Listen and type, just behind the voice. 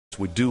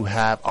We do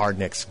have our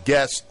next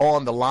guest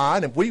on the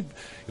line, and you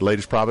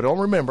ladies probably don't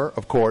remember,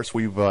 of course,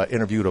 we've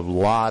interviewed a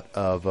lot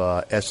of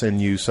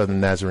SNU, Southern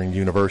Nazarene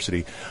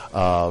University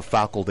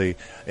faculty,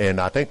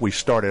 and I think we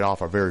started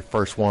off, our very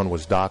first one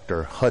was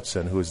Dr.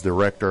 Hudson, who is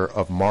Director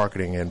of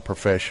Marketing and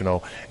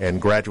Professional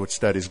and Graduate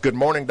Studies. Good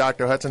morning,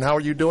 Dr. Hudson. How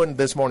are you doing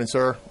this morning,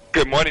 sir?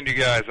 Good morning to you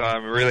guys.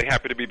 I'm really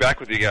happy to be back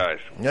with you guys.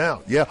 Yeah.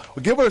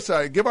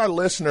 Well, give our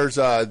listeners,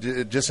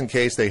 just in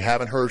case they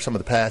haven't heard some of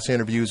the past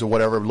interviews or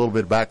whatever, a little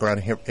bit of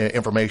background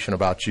information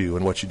about you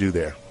and what you do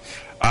there.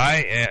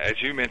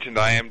 As you mentioned,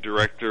 I am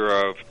Director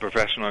of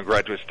Professional and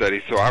Graduate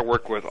Studies, so I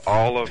work with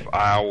all of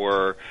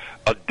our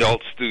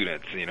adult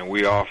students.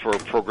 We offer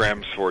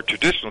programs for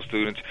traditional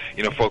students,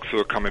 folks who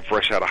are coming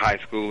fresh out of high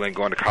school and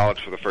going to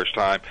college for the first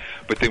time.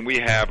 But then we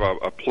have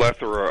a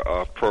plethora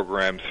of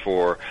programs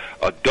for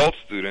adult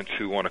students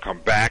who want to come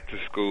back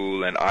to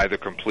school and either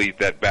complete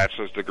that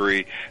bachelor's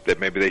degree that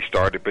maybe they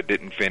started but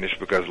didn't finish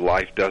because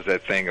life does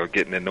that thing or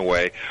getting in the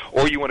way,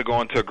 or you want to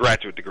go into a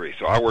graduate degree.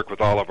 So I work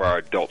with all of our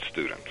adult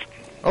students.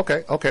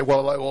 Okay.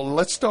 Well,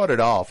 let's start it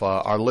off.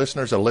 Our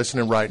listeners are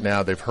listening right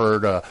now. They've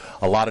heard a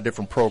lot of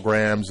different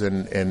programs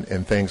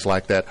and things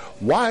like that.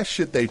 Why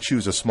should they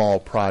choose a small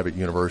private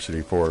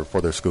university for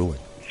their schooling?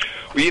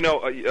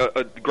 Well,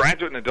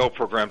 graduate and adult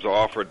programs are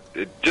offered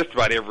at just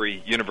about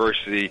every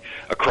university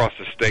across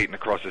the state and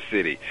across the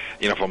city.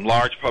 From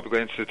large public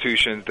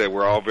institutions that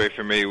we're all very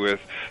familiar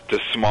with to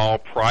small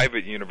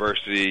private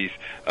universities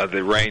that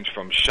range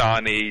from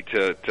Shawnee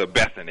to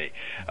Bethany.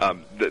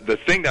 The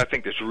thing that I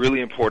think that's really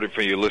important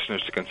for your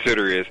listeners to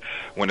consider is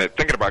when they're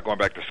thinking about going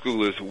back to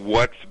school is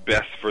what's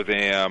best for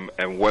them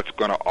and what's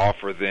going to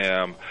offer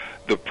them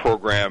the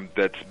program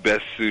that's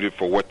best suited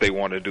for what they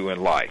want to do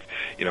in life.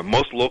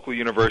 Most local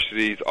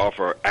universities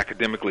offer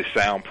academically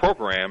sound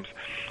programs.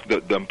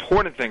 The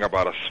important thing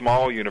about a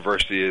small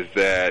university is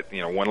that,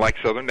 one like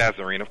Southern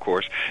Nazarene, of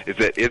course, is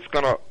that it's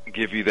going to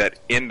give you that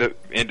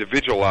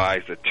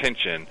individualized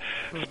attention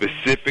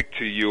specific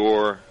to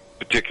your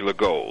particular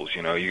goals.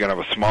 You're going to have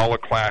a smaller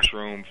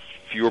classroom,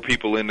 fewer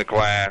people in the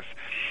class,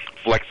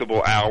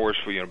 flexible hours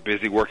for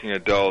busy working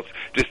adults,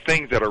 just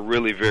things that are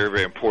really very,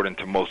 very important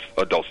to most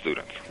adult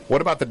students.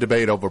 What about the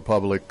debate over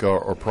public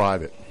or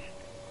private?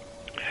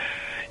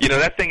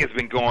 That thing has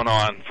been going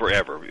on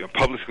forever.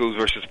 Public schools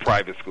versus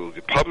private schools.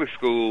 Public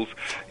schools,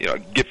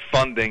 get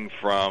funding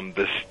from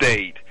the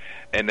state,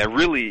 and there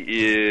really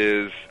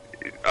is,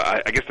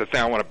 I guess the thing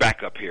I want to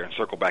back up here and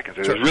circle back and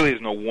say, there really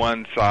is no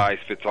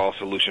one-size-fits-all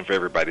solution for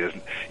everybody.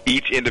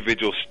 Each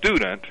individual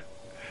student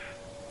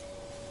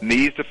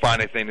needs to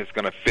find a thing that's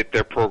going to fit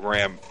their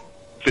program,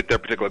 fit their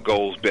particular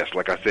goals best,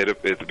 like I said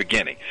at the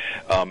beginning.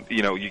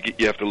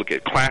 You have to look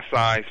at class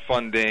size,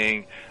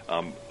 funding,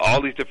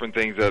 all these different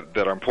things that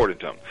are important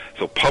to them.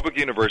 So public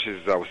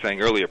universities, as I was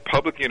saying earlier,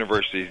 public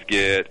universities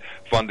get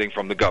funding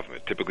from the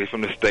government, typically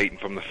from the state and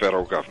from the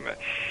federal government.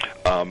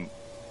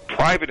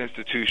 Private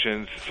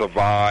institutions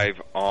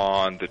survive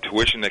on the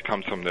tuition that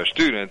comes from their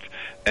students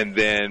and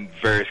then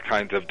various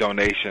kinds of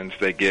donations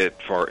they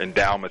get for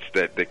endowments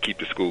that keep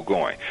the school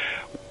going.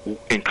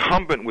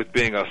 Incumbent with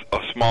being a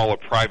smaller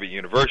private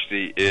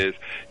university is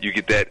you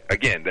get that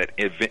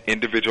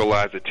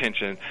individualized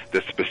attention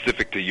that's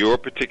specific to your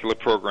particular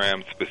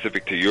program,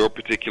 specific to your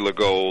particular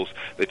goals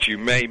that you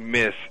may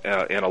miss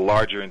in a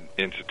larger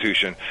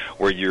institution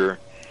where you're,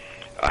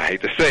 I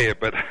hate to say it,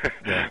 but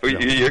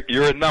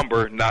you're a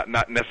number, not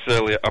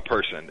necessarily a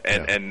person,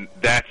 and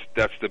that's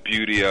the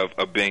beauty of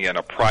being in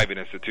a private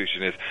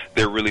institution is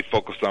they're really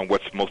focused on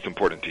what's most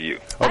important to you.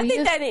 I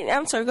think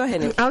I'm sorry. Go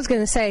ahead. I was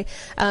going to say,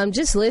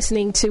 just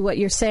listening to what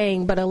you're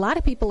saying, but a lot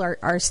of people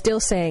are still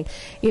saying,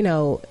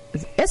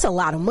 it's a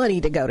lot of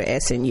money to go to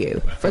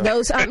SNU. For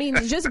those,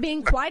 just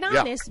being quite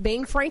honest,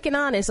 being frank and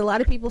honest, a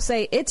lot of people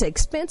say it's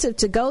expensive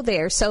to go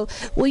there. So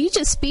will you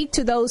just speak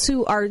to those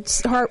who are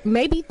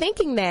maybe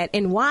thinking that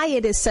and why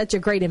it is such a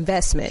great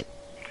investment?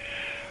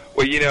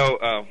 Well,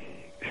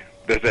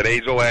 there's that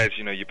age-old adage,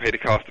 you pay the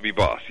cost to be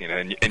boss,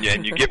 and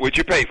you get what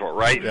you pay for,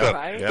 right?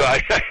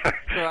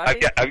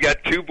 I've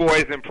got two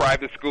boys in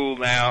private school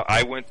now.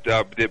 I did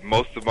I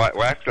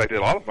did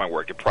all of my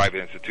work at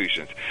private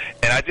institutions,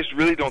 and I just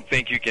really don't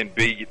think you can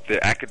beat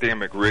the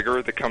academic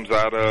rigor that comes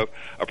out of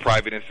a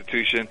private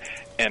institution.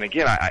 And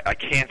again, I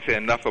can't say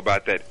enough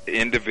about that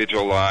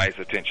individualized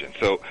attention.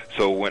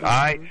 So when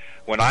I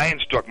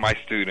instruct my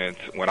students,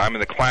 when I'm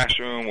in the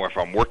classroom or if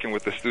I'm working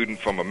with a student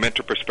from a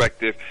mentor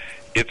perspective,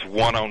 it's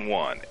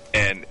one-on-one,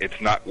 and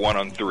it's not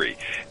one-on-three.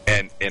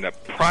 And in a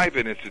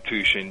private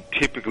institution,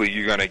 typically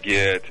you're going to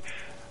get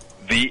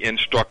the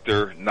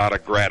instructor, not a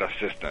grad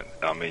assistant.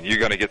 You're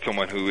going to get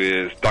someone who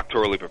is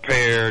doctorally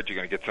prepared. You're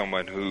going to get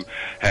someone who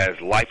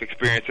has life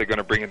experience they're going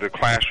to bring into the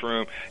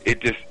classroom. It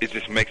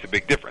just makes a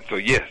big difference. So,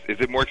 yes, is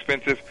it more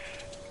expensive?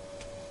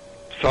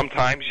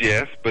 Sometimes,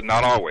 yes, but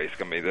not always.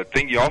 The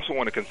thing you also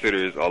want to consider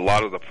is a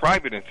lot of the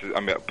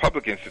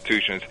public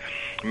institutions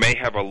may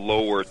have a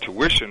lower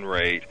tuition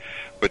rate,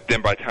 but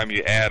then by the time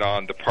you add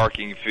on the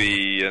parking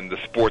fee and the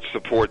sports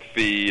support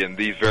fee and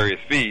these various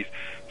fees,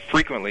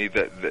 frequently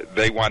that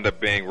they wind up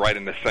being right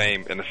in the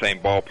same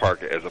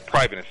ballpark as a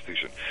private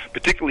institution.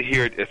 Particularly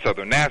here at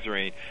Southern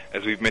Nazarene,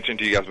 as we've mentioned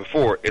to you guys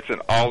before, it's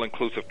an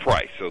all-inclusive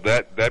price. So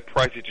that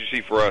price that you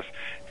see for us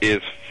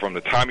is from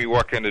the time you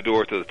walk in the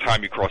door to the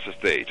time you cross the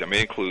stage. I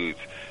mean, it includes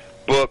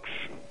books,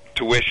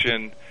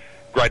 tuition,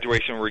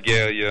 graduation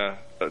regalia,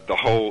 the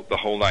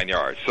whole 9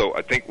 yards. So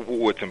I think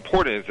what's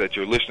important is that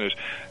your listeners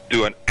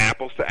do an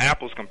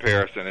apples-to-apples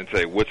comparison and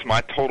say, what's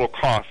my total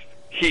cost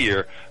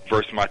here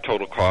versus my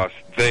total cost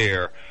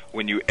there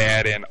when you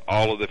add in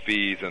all of the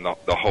fees and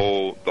the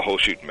whole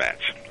shooting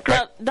match. Okay?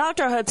 Now,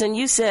 Dr. Hudson,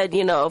 you said,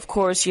 of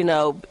course,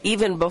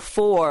 even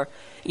before,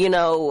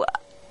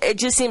 it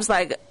just seems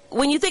like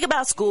when you think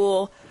about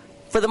school,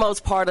 for the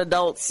most part,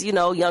 adults,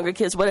 younger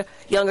kids,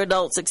 young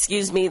adults,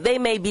 they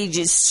may be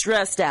just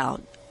stressed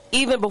out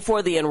even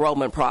before the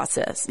enrollment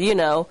process, they're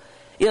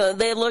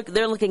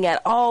looking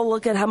at,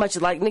 look at how much,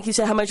 like Nikki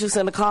said, how much it's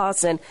going to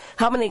cost and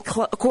how many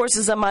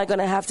courses am I going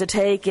to have to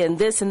take and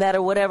this and that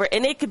or whatever.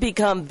 And it could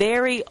become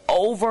very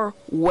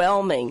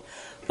overwhelming.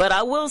 But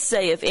I will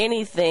say, if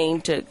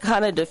anything, to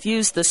kind of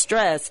diffuse the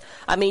stress,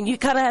 you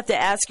kind of have to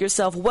ask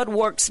yourself, what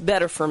works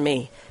better for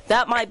me?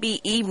 That might be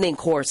evening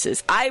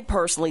courses. I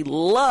personally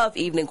love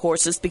evening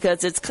courses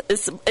because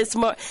it's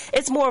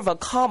more of a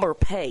calmer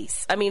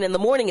pace. In the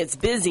morning it's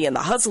busy and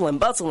the hustle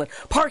and bustle and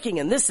parking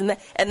and this and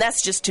that, and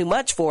that's just too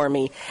much for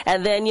me.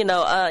 And then,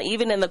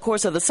 even in the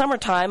course of the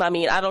summertime,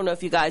 I don't know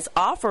if you guys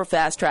offer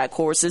fast track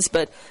courses,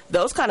 but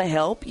those kind of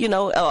help,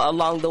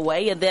 along the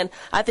way. And then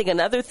I think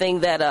another thing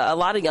that a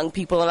lot of young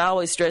people, and I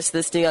always stress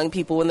this to young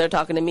people when they're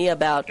talking to me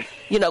about,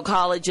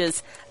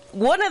 colleges.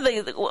 One of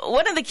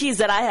the keys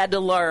that I had to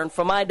learn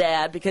from my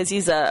dad, because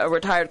he's a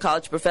retired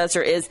college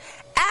professor, is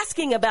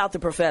asking about the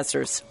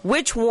professors.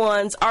 Which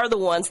ones are the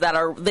ones that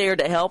are there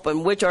to help,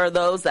 and which are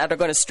those that are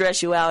going to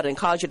stress you out and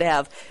cause you to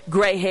have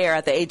gray hair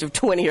at the age of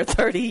 20 or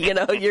 30,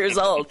 years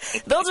old.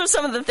 Those are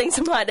some of the things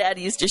that my dad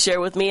used to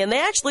share with me, and they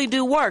actually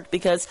do work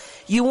because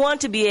you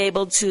want to be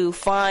able to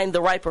find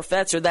the right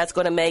professor that's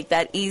going to make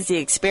that easy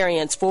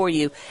experience for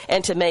you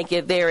and to make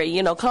it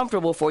very,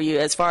 comfortable for you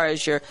as far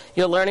as your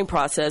learning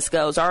process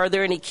goes. Are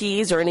there any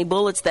keys or any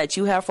bullets that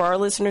you have for our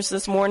listeners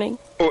this morning?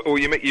 Well,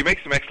 you make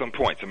some excellent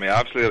points.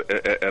 Obviously,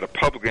 at a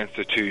public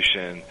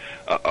institution,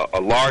 a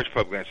large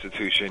public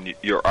institution,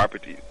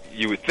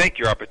 you would think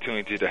your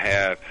opportunity to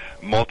have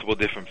multiple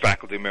different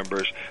faculty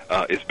members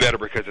is better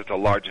because it's a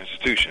large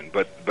institution,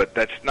 but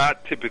that's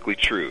not typically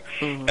true.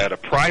 Mm-hmm. At a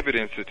private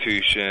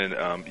institution,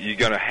 you're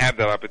going to have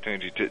that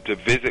opportunity to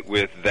visit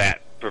with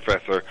that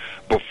professor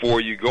before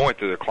you go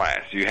into the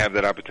class. You have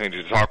that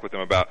opportunity to talk with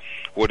them about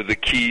what are the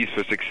keys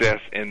for success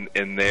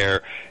in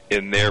their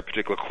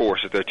particular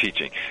course that they're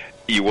teaching.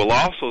 You will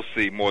also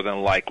more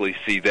than likely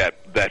see that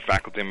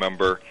faculty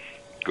member,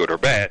 good or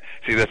bad,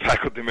 see that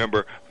faculty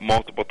member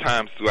multiple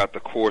times throughout the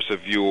course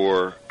of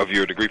your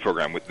degree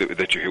program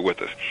that you're here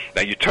with us.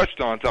 Now, you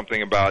touched on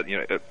something about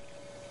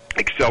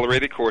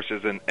accelerated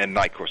courses and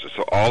night courses.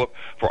 So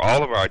for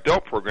all of our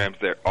adult programs,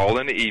 they're all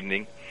in the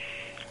evening,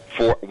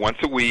 once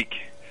a week.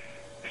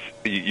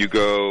 You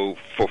go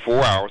for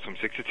 4 hours from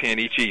 6 to 10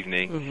 each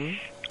evening. Mm-hmm.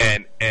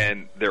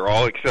 And they're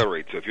all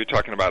accelerated. So if you're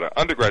talking about our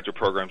undergraduate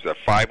programs, they're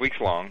 5 weeks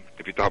long.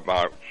 If you talk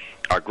about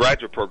our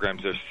graduate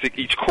programs,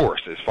 each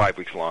course is 5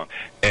 weeks long,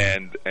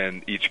 and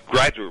each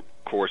graduate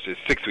course is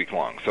 6 weeks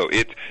long. So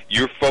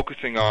you're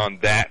focusing on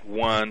that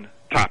one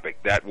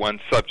topic, that one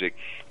subject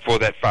for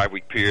that 5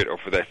 week period or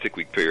for that 6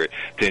 week period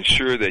to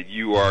ensure that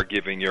you are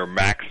giving your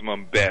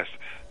maximum best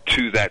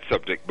to that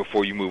subject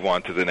before you move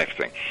on to the next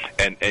thing.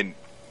 And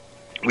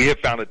we have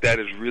found that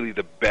is really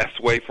the best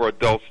way for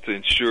adults to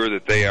ensure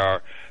that they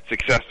are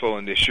successful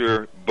and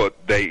but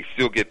they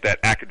still get that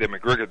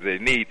academic rigor that they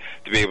need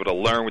to be able to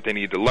learn what they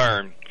need to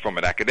learn from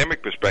an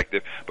academic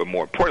perspective, but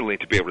more importantly,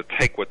 to be able to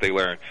take what they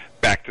learn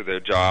back to their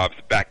jobs,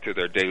 back to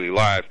their daily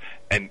lives,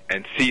 and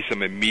see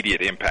some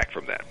immediate impact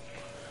from that.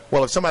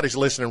 Well, if somebody's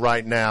listening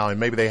right now and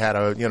maybe they had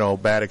a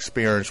bad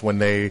experience when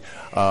they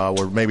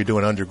were maybe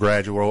doing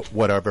undergraduate or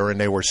whatever, and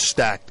they were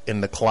stacked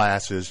in the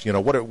classes,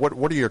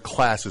 what do your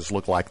classes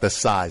look like? The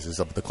sizes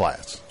of the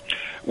class?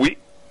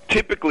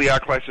 Typically our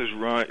classes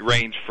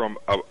range from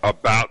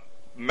about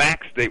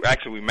max.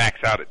 We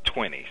max out at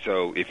 20.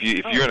 So if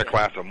you're in a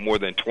class of more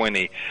than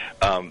 20.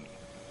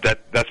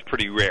 That's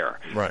pretty rare.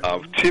 Right.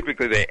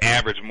 Typically, they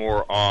average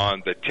more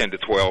on the 10 to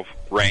 12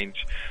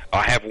 range.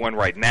 I have one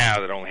right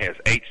now that only has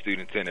 8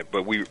 students in it,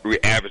 but we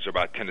average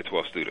about 10 to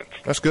 12 students.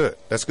 That's good.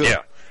 Yeah.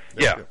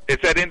 Good.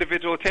 It's that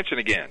individual attention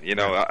again.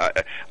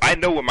 I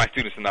know when my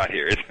students are not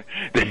here.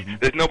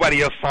 There's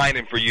nobody else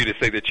signing for you to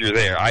say that you're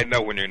there. I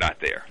know when you're not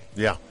there.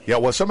 Yeah.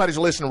 Well, somebody's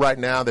listening right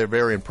now. They're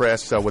very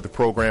impressed with the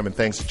program and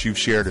things that you've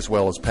shared, as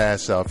well as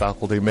past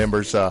faculty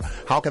members.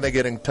 How can they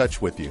get in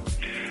touch with you?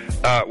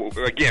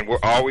 Again, we're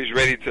always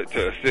ready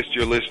to assist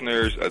your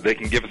listeners. They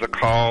can give us a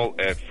call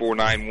at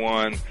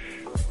 491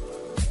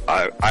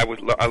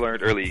 I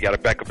learned earlier, you got to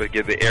back up and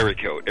get the area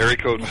code. Area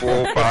code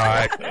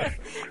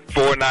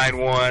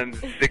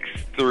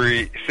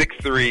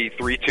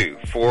 405-491-6332.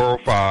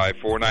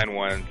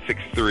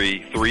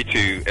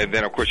 405-491-6332. And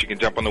then, of course, you can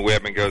jump on the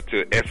web and go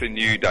to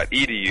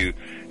snu.edu/SNU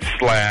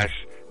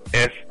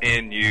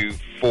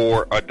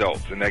for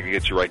adults, and that can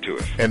get you right to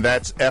us. And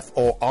that's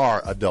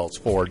FOR adults,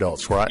 for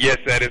adults, right? Yes,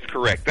 that is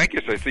correct. Thank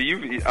you, sir. So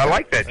I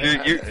like that.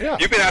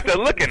 You've been out there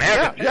looking,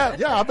 haven't you?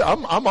 Yeah.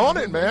 I'm on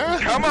it,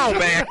 man. Come on,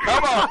 man.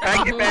 Come on.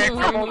 Pack your bag.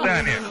 Come on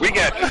down here. We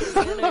got you.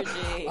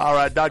 All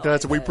right, Dr.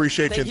 Hudson, we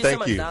appreciate you.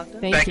 Thank you.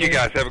 Thank you,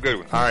 guys. Have a good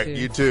one. All right,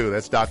 you too.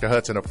 That's Dr.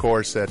 Hudson, of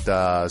course, at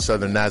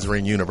Southern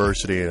Nazarene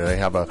University, and they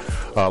have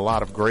a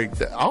lot of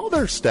great. All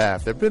their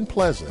staff, they've been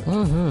pleasant,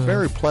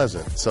 very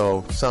pleasant.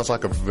 So sounds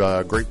like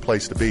a great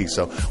place to be.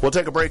 So we'll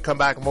take a break, come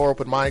back, more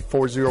open mic,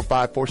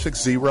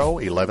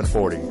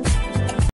 405-460-1140.